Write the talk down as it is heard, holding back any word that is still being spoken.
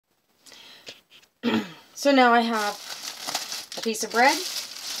So now I have a piece of bread.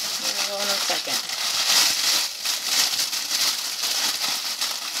 I'll go in a second.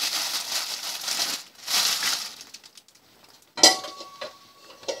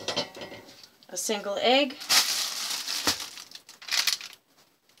 A single egg,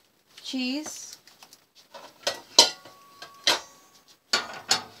 cheese, I'm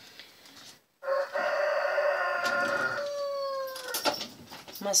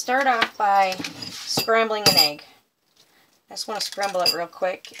going to start off by scrambling an egg. I just want to scramble it real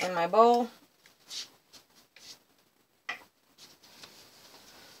quick in my bowl.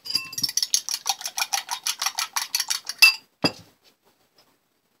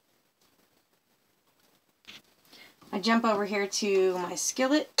 I jump over here to my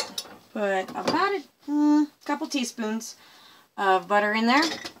skillet, put about a couple teaspoons of butter in there.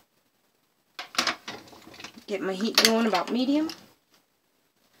 Get my heat going about medium.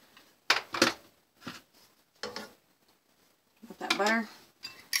 Let that butter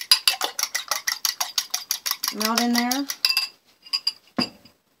melt in there.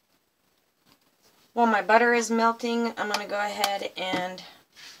 While my butter is melting, I'm going to go ahead and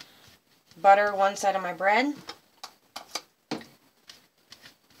butter one side of my bread.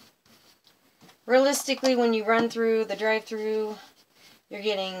 Realistically, when you run through the drive-thru, you're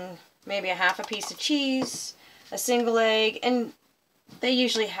getting maybe a half a piece of cheese, a single egg, and they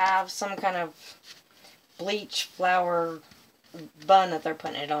usually have some kind of bleach flour bun that they're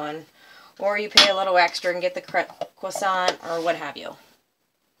putting it on. Or you pay a little extra and get the croissant or what have you.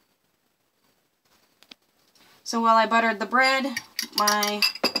 So while I buttered the bread, my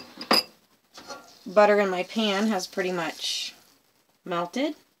butter in my pan has pretty much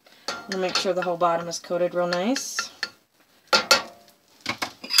melted. I'm going to make sure the whole bottom is coated real nice.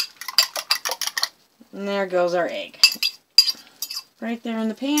 And there goes our egg. Right there in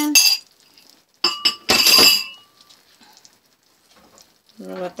the pan. I'm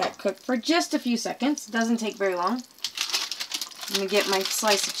going to let that cook for just a few seconds. It doesn't take very long. I'm going to get my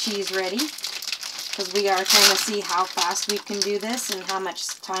slice of cheese ready, because we are trying to see how fast we can do this and how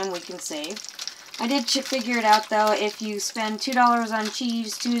much time we can save. I did figure it out though. If you spend $2 on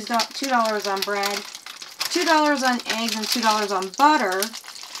cheese, $2 on bread, $2 on eggs, and $2 on butter,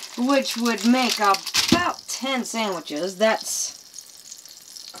 which would make about 10 sandwiches, that's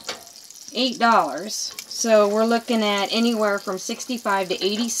 $8. So we're looking at anywhere from 65 to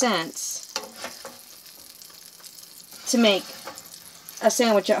 80 cents to make a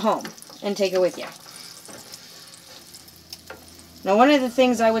sandwich at home and take it with you. Now, one of the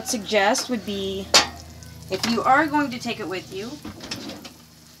things I would suggest would be, if you are going to take it with you,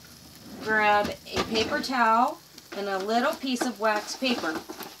 grab a paper towel and a little piece of wax paper,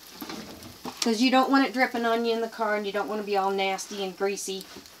 because you don't want it dripping on you in the car, and you don't want to be all nasty and greasy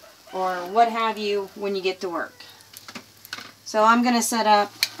or what have you when you get to work. So I'm going to set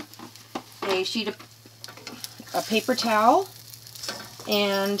up a sheet of a paper towel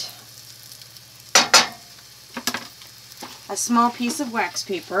and a small piece of wax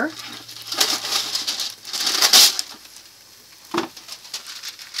paper.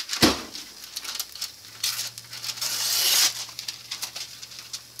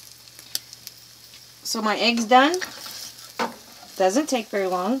 So my egg's done. Doesn't take very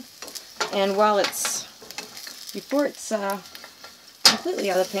long. And while it's, before it's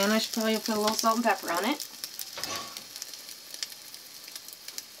completely out of the pan, I should probably put a little salt and pepper on it.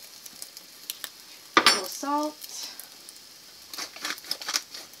 A little salt.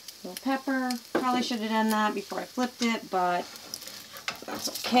 A little pepper. Probably should have done that before I flipped it, but that's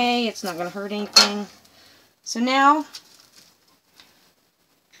okay. It's not going to hurt anything. So now,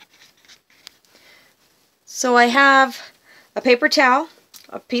 so I have a paper towel,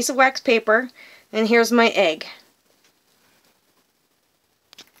 a piece of wax paper, and here's my egg.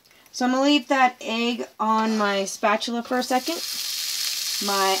 So I'm going to leave that egg on my spatula for a second.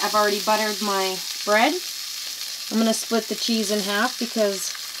 I've already buttered my bread. I'm going to split the cheese in half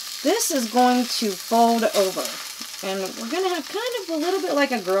because this is going to fold over. And we're going to have kind of a little bit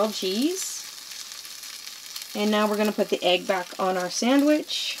like a grilled cheese. And now we're going to put the egg back on our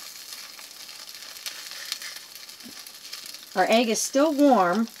sandwich. Our egg is still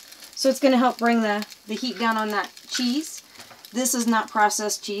warm, so it's going to help bring the heat down on that cheese. This is not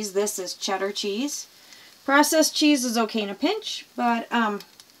processed cheese. This is cheddar cheese. Processed cheese is okay in a pinch, but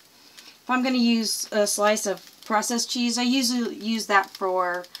if I'm going to use a slice of processed cheese, I usually use that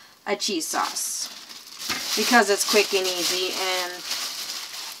for a cheese sauce because it's quick and easy and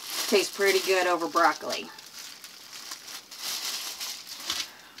tastes pretty good over broccoli.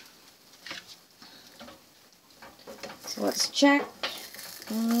 So let's check.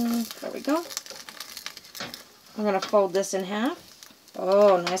 There we go. I'm going to fold this in half.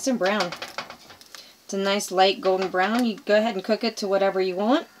 Oh, nice and brown. It's a nice light golden brown. You go ahead and cook it to whatever you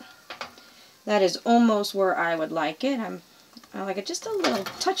want. That is almost where I would like it. I like it just a little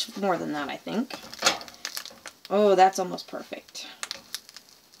touch more than that, I think. Oh, that's almost perfect.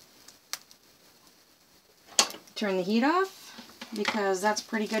 Turn the heat off because that's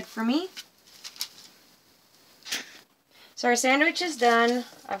pretty good for me. So our sandwich is done.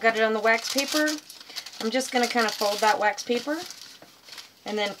 I've got it on the wax paper. I'm just going to kind of fold that wax paper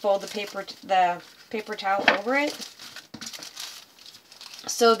and then fold the paper towel over it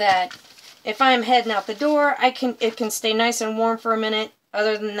so that if I'm heading out the door, it can stay nice and warm for a minute.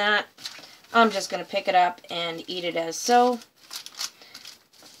 Other than that, I'm just going to pick it up and eat it as so.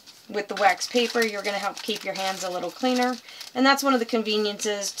 With the wax paper, you're going to help keep your hands a little cleaner. And that's one of the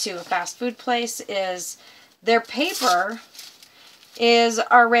conveniences to a fast food place is their paper is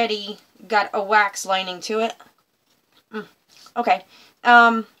already got a wax lining to it. Okay.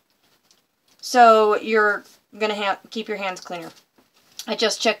 So you're going to keep your hands cleaner. I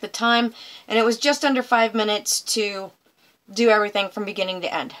just checked the time, and it was just under 5 minutes to do everything from beginning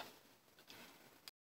to end.